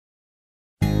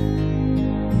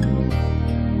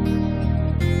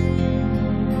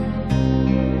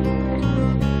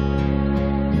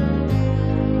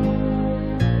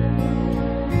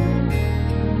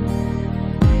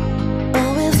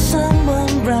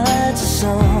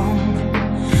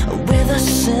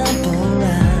simple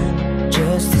rhyme,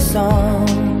 just a song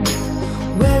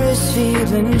where his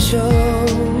feelings show.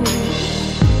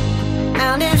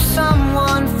 And if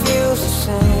someone feels the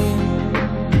same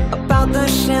about the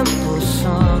simple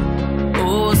song,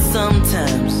 oh,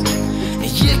 sometimes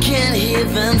you can't hear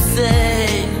them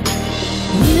say,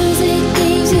 music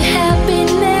gives you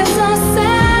happiness or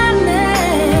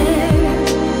sadness,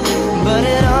 but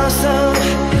it also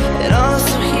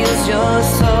heals your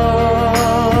soul.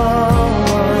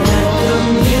 let the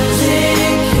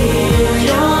music heal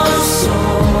your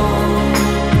soul,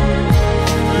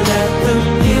 let the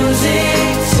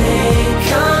music take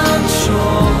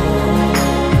control,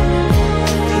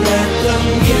 let the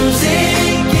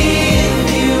music give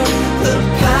you the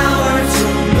power to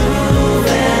move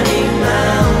any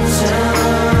mountain.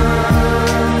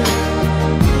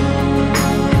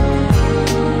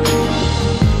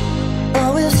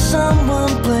 Oh, if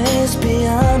someone plays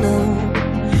piano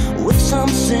with some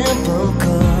simple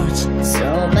chords, so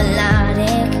melodic.